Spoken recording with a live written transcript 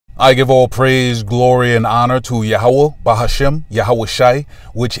I give all praise, glory, and honor to Yahweh, Bahashem, Yahweh Shai,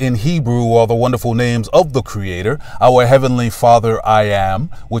 which in Hebrew are the wonderful names of the Creator, our Heavenly Father, I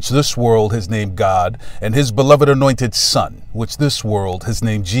Am, which this world has named God, and His beloved anointed Son, which this world has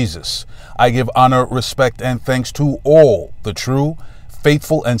named Jesus. I give honor, respect, and thanks to all the true,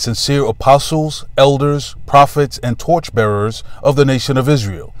 faithful, and sincere apostles, elders, prophets, and torchbearers of the nation of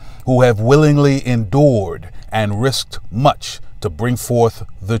Israel, who have willingly endured and risked much to bring forth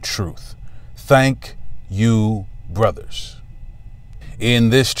the truth. Thank you, brothers.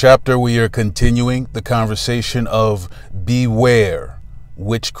 In this chapter, we are continuing the conversation of beware,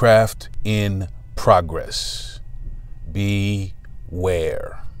 witchcraft in progress.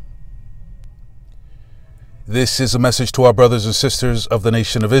 Beware. This is a message to our brothers and sisters of the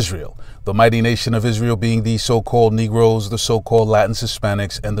nation of Israel, the mighty nation of Israel being the so-called Negroes, the so-called Latins,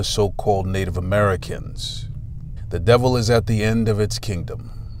 Hispanics, and the so-called Native Americans. The devil is at the end of its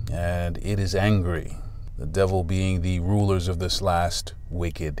kingdom, and it is angry, the devil being the rulers of this last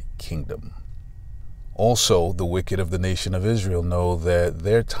wicked kingdom. Also, the wicked of the nation of Israel know that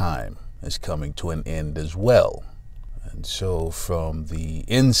their time is coming to an end as well. And so from the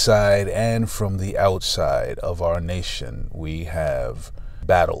inside and from the outside of our nation, we have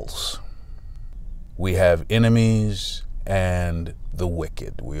battles. We have enemies and the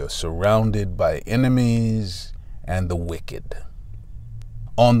wicked. We are surrounded by enemies and the wicked.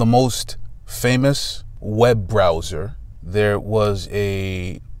 On the most famous web browser, there was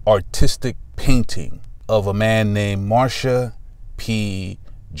a artistic painting of a man named Marsha P.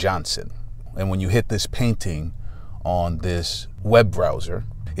 Johnson. And when you hit this painting on this web browser,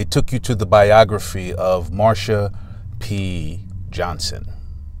 it took you to the biography of Marsha P. Johnson.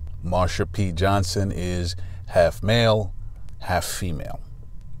 Marsha P. Johnson is half male, half female.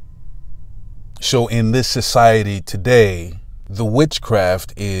 So in this society today, the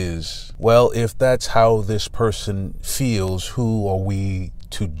witchcraft is, well, if that's how this person feels, who are we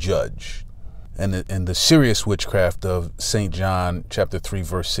to judge? And the serious witchcraft of St. John chapter 3,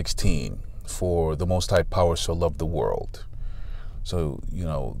 verse 16, for the Most High Power so loved the world. So,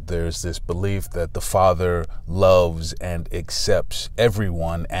 there's this belief that the Father loves and accepts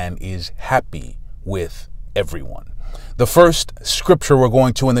everyone and is happy with everyone. The first scripture we're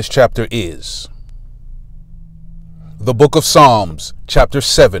going to in this chapter is the book of Psalms, chapter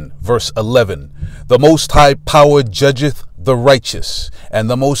 7, verse 11. The Most High Power judgeth the righteous, and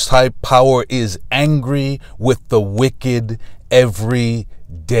the Most High Power is angry with the wicked every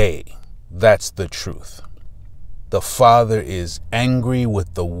day. That's the truth. The Father is angry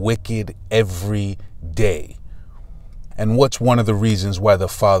with the wicked every day. And what's one of the reasons why the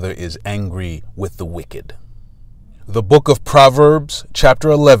Father is angry with the wicked? The book of Proverbs, chapter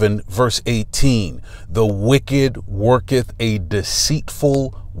 11, verse 18. The wicked worketh a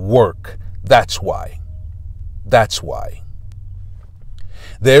deceitful work. That's why. That's why.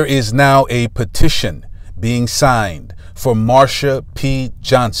 There is now a petition being signed for Marsha P.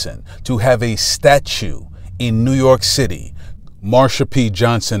 Johnson to have a statue in New York City. Marsha P.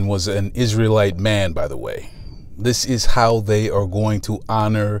 Johnson was an Israelite man, by the way. This is how they are going to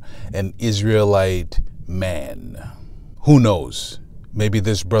honor an Israelite man. Who knows? Maybe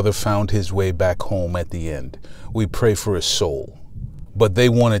this brother found his way back home at the end. We pray for his soul. But they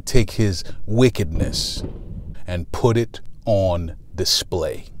want to take his wickedness and put it on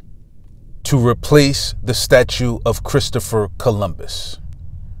display to replace the statue of Christopher Columbus.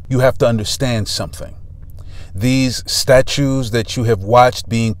 You have to understand something. These statues that you have watched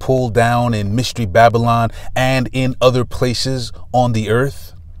being pulled down in Mystery Babylon and in other places on the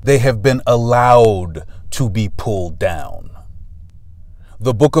earth, they have been allowed to be pulled down.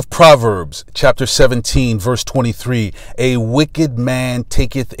 The book of Proverbs, chapter 17, verse 23. A wicked man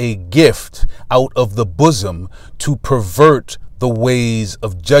taketh a gift out of the bosom to pervert the ways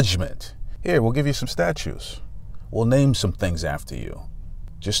of judgment. Here, we'll give you some statues. We'll name some things after you.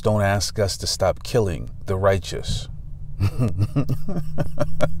 Just don't ask us to stop killing the righteous.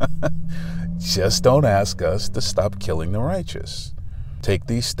 Just don't ask us to stop killing the righteous. Take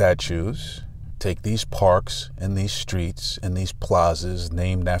these statues, take these parks and these streets and these plazas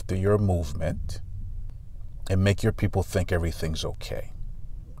named after your movement, and make your people think everything's okay.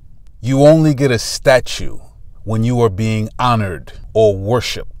 You only get a statue when you are being honored or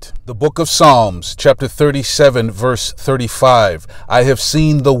worshipped. The book of Psalms, chapter 37, verse 35. I have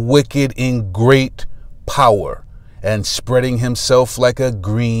seen the wicked in great power and spreading himself like a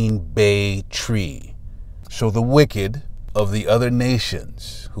green bay tree. So the wicked of the other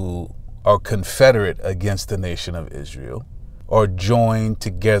nations who are confederate against the nation of Israel are joined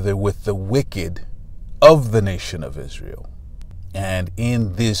together with the wicked of the nation of Israel. And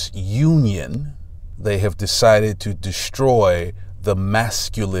in this union, they have decided to destroy the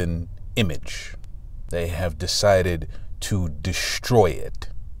masculine image. They have decided to destroy it.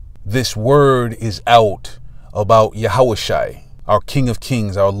 This word is out about Yahushai, our King of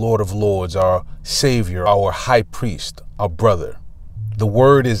Kings, our Lord of Lords, our Savior, our High Priest, our brother. The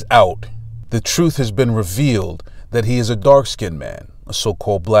word is out. The truth has been revealed that he is a dark-skinned man, a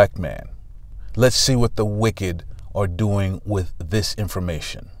so-called black man. Let's see what the wicked are doing with this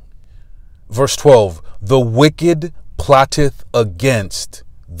information. Verse 12, the wicked plotteth against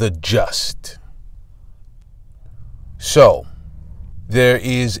the just. So, there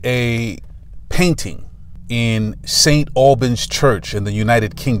is a painting in St. Albans Church in the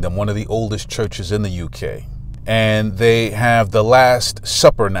United Kingdom, one of the oldest churches in the UK. And they have the Last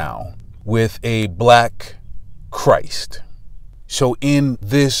Supper now with a black Christ. So in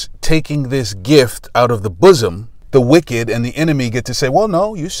this, taking this gift out of the bosom, the wicked and the enemy get to say, well,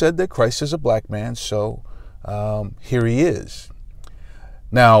 no, you said that Christ is a black man, so here he is.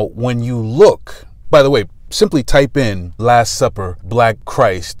 Now, when you look, by the way, simply type in Last Supper, Black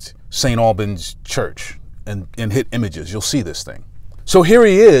Christ, St. Albans Church, and hit images. You'll see this thing. So here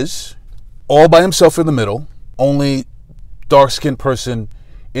he is, all by himself in the middle, only dark-skinned person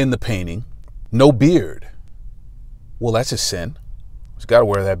in the painting, no beard. Well, that's a sin. He's got to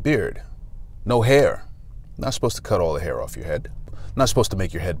wear that beard. No hair. Not supposed to cut all the hair off your head. Not supposed to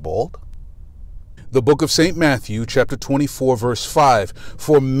make your head bald. The book of St. Matthew, chapter 24, verse 5,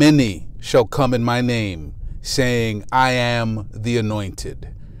 for many shall come in my name, saying, I am the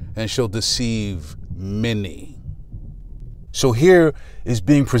anointed, and shall deceive many. So here is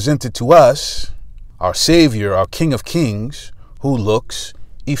being presented to us, our Savior, our King of Kings, who looks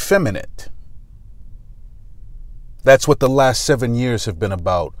effeminate. That's what the last 7 years have been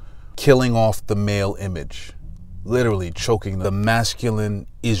about, killing off the male image, literally choking the masculine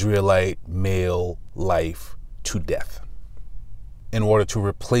Israelite male life to death in order to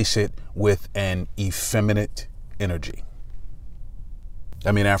replace it with an effeminate energy.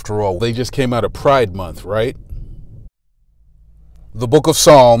 I mean, after all, they just came out of Pride Month, right? The book of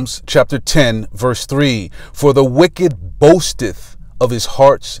Psalms, chapter 10, verse 3, for the wicked boasteth of his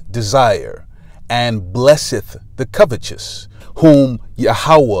heart's desire, and blesseth the covetous, whom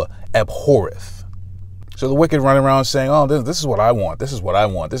Yahweh abhorreth. So the wicked run around saying, oh, this is what I want. This is what I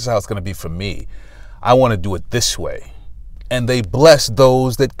want. This is how it's going to be for me. I want to do it this way. And they bless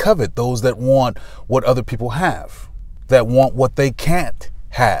those that covet, those that want what other people have, that want what they can't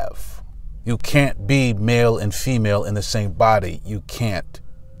have. You can't be male and female in the same body. You can't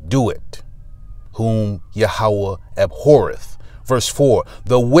do it. Whom Yahweh abhorreth. Verse 4,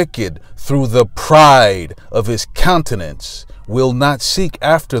 the wicked through the pride of his countenance will not seek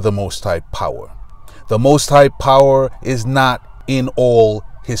after the Most High power. The Most High power is not in all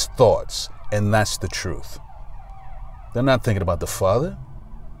his thoughts, and that's the truth. They're not thinking about the Father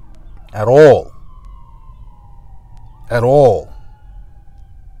at all. At all.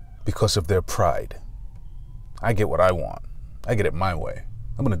 Because of their pride. I get what I want. I get it my way.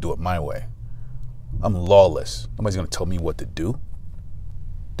 I'm going to do it my way. I'm lawless. Nobody's going to tell me what to do.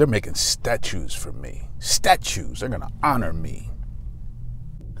 They're making statues for me. Statues. They're going to honor me.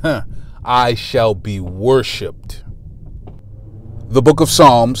 I shall be worshipped. The book of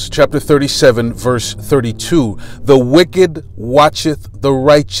Psalms, chapter 37, verse 32. The wicked watcheth the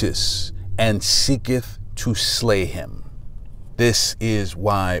righteous and seeketh to slay him. This is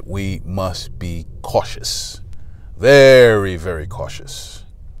why we must be cautious. Very, very cautious.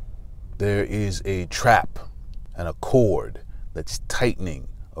 There is a trap and a cord that's tightening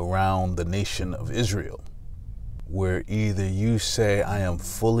around the nation of Israel, where either you say, I am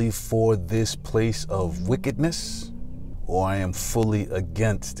fully for this place of wickedness, or I am fully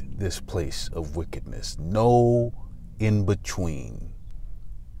against this place of wickedness. No in between.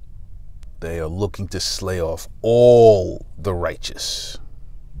 They are looking to slay off all the righteous.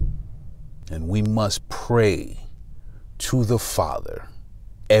 And we must pray to the Father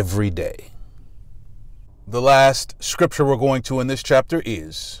every day. The last scripture we're going to in this chapter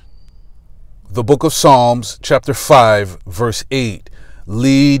is the book of Psalms, chapter 5, verse 8.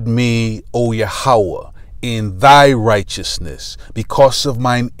 Lead me, O Yahweh, in thy righteousness, because of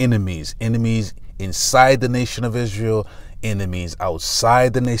mine enemies. Enemies inside the nation of Israel, enemies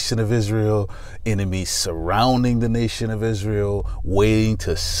outside the nation of Israel, enemies surrounding the nation of Israel, waiting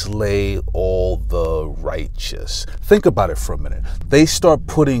to slay all the righteous. Think about it for a minute. They start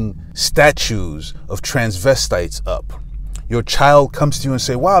putting statues of transvestites up. Your child comes to you and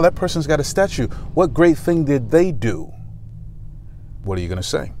say, wow, that person's got a statue. What great thing did they do? What are you going to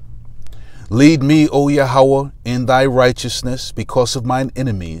say? Lead me, O Yahweh, in thy righteousness because of mine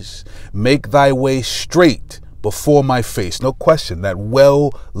enemies. Make thy way straight before my face. No question, that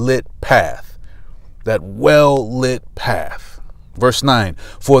well-lit path. That well-lit path. Verse 9,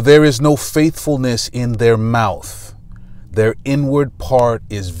 for there is no faithfulness in their mouth. Their inward part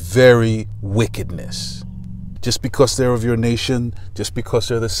is very wickedness. Just because they're of your nation, just because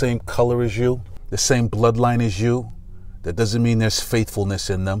they're the same color as you, the same bloodline as you, that doesn't mean there's faithfulness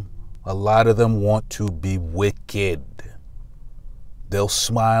in them. A lot of them want to be wicked. They'll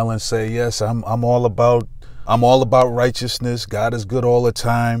smile and say, yes, I'm all about righteousness. God is good all the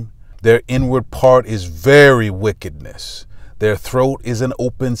time. Their inward part is very wickedness. Their throat is an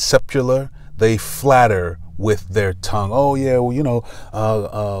open sepulchre. They flatter with their tongue. Oh yeah, well, you know,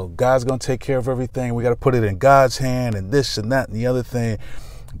 God's gonna take care of everything. We got to put it in God's hand, and this and that and the other thing.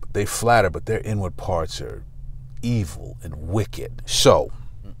 They flatter, but their inward parts are evil and wicked. So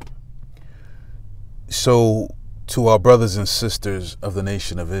to our brothers and sisters of the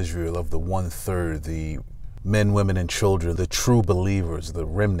nation of Israel, of the 1/3, the men, women, and children, the true believers, the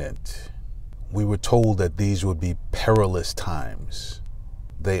remnant, we were told that these would be perilous times.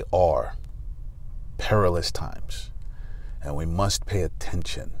 They are perilous times, and we must pay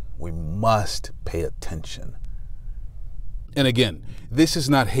attention. We must pay attention. And again, this is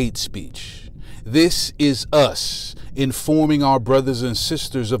not hate speech. This is us informing our brothers and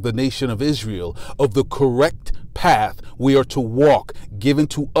sisters of the nation of Israel of the correct path we are to walk, given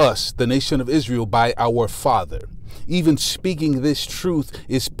to us, the nation of Israel, by our Father. Even speaking this truth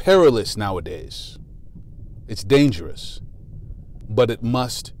is perilous nowadays. It's dangerous, but it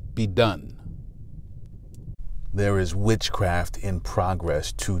must be done. There is witchcraft in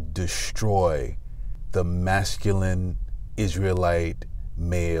progress to destroy the masculine Israelite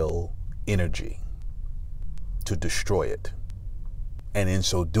male energy, to destroy it. And in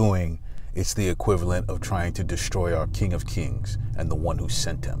so doing, it's the equivalent of trying to destroy our King of Kings and the one who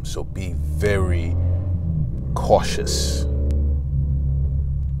sent him. So be very cautious.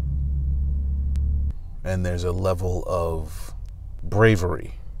 And there's a level of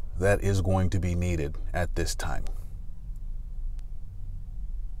bravery that is going to be needed at this time,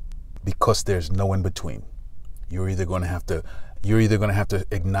 because there's no in between. You're either going to have to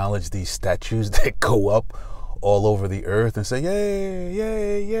acknowledge these statues that go up all over the earth and say, yay,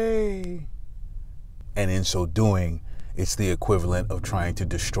 yay, yay. And in so doing, it's the equivalent of trying to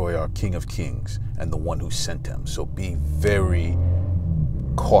destroy our King of Kings and the one who sent him. So be very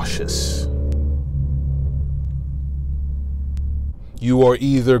cautious. You are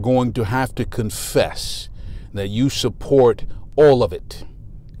either going to have to confess that you support all of it,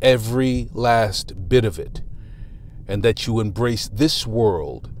 every last bit of it, and that you embrace this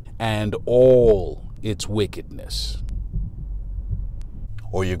world and all its wickedness,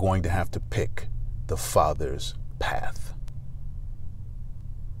 or you're going to have to pick the Father's path.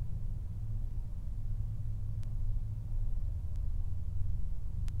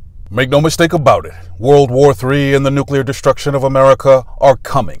 Make no mistake about it, World War III and the nuclear destruction of America are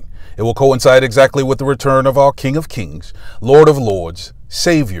coming. It will coincide exactly with the return of our King of Kings, Lord of Lords,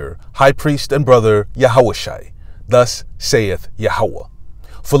 Savior, High Priest, and Brother Yahushai. Thus saith Yahweh.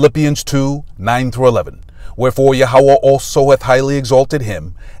 Philippians 2, 9 through 11. Wherefore Yahweh also hath highly exalted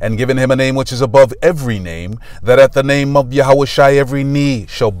him, and given him a name which is above every name, that at the name of Yahushai every knee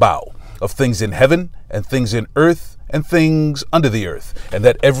shall bow, of things in heaven, and things in earth, and things under the earth, and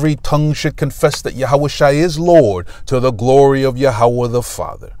that every tongue should confess that Yahushai is Lord, to the glory of Yahweh the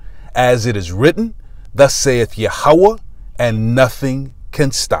Father. As it is written, thus saith Yahweh, and nothing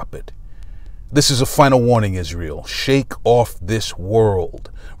can stop it. This is a final warning, Israel. Shake off this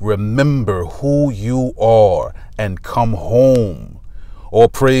world. Remember who you are and come home. All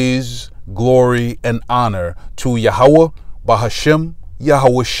praise, glory, and honor to Yahweh, Bahashem,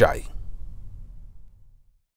 Yahushai.